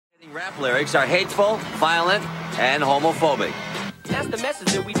Rap lyrics are hateful, violent, and homophobic. That's the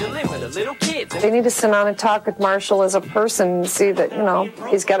message that we deliver to little kids. They need to sit down and talk with Marshall as a person and see that,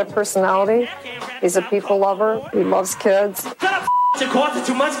 he's got a personality. He's a people lover. He loves kids.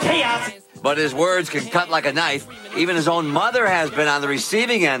 Too much chaos. But his words can cut like a knife. Even his own mother has been on the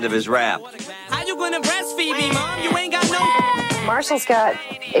receiving end of his rap. How you gonna breastfeed me, Mom? You ain't got no... Marshall's got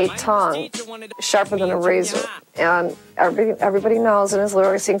a tongue sharper than a razor. And everybody knows in his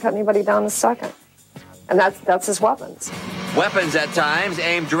lyrics he can cut anybody down in a second. And that's his weapons. Weapons at times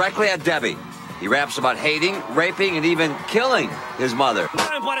aimed directly at Debbie. He raps about hating, raping, and even killing his mother.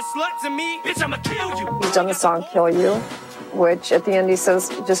 He's done the song Kill You, which at the end he says,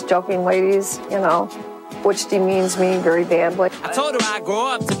 just joking ladies, which demeans me very badly. I told her I'd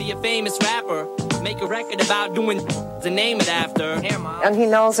grow up to be a famous rapper, make a record about doing to name it after. And he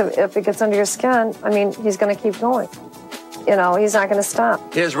knows if it gets under your skin, he's going to keep going. He's not going to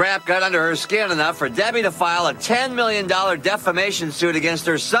stop. His rap got under her skin enough for Debbie to file a $10 million defamation suit against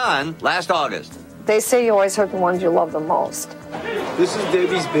her son last August. They say you always hurt the ones you love the most. This is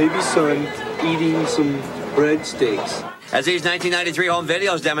Debbie's baby son eating some breadsticks. As these 1993 home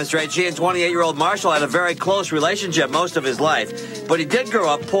videos demonstrate, she and 28-year-old Marshall had a very close relationship most of his life. But he did grow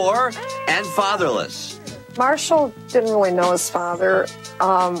up poor and fatherless. Marshall didn't really know his father.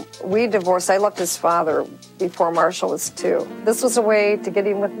 We divorced. I left his father before Marshall was 2. This was a way to get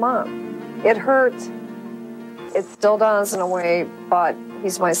even with Mom. It hurt. It still does in a way, but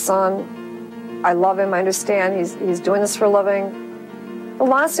he's my son. I love him. I understand he's doing this for a living. The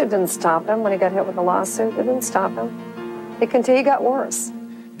lawsuit didn't stop him when he got hit with the lawsuit. It didn't stop him. It got worse.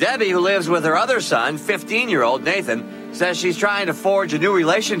 Debbie, who lives with her other son, 15-year-old Nathan, says she's trying to forge a new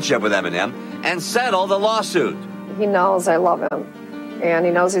relationship with Eminem and settle the lawsuit. He knows I love him, and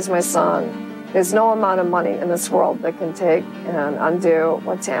he knows he's my son. There's no amount of money in this world that can take and undo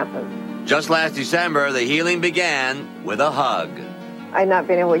what's happened. Just last December, the healing began with a hug. I'd not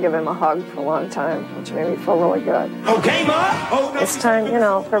been able to give him a hug for a long time, which made me feel really good. Okay, Ma? Oh, no. It's time,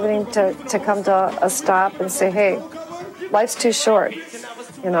 for everything to come to a stop and say, hey, life's too short.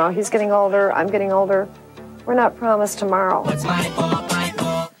 He's getting older, I'm getting older. We're not promised tomorrow.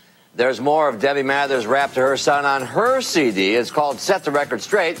 There's more of Debbie Mather's rap to her son on her CD. It's called Set the Record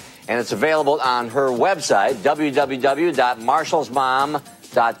Straight, and it's available on her website,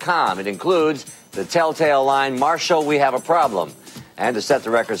 www.marshallsmom.com. It includes the telltale line, Marshall, we have a problem. And to set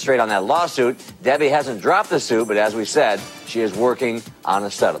the record straight on that lawsuit, Debbie hasn't dropped the suit, but as we said, she is working on a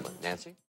settlement. Nancy?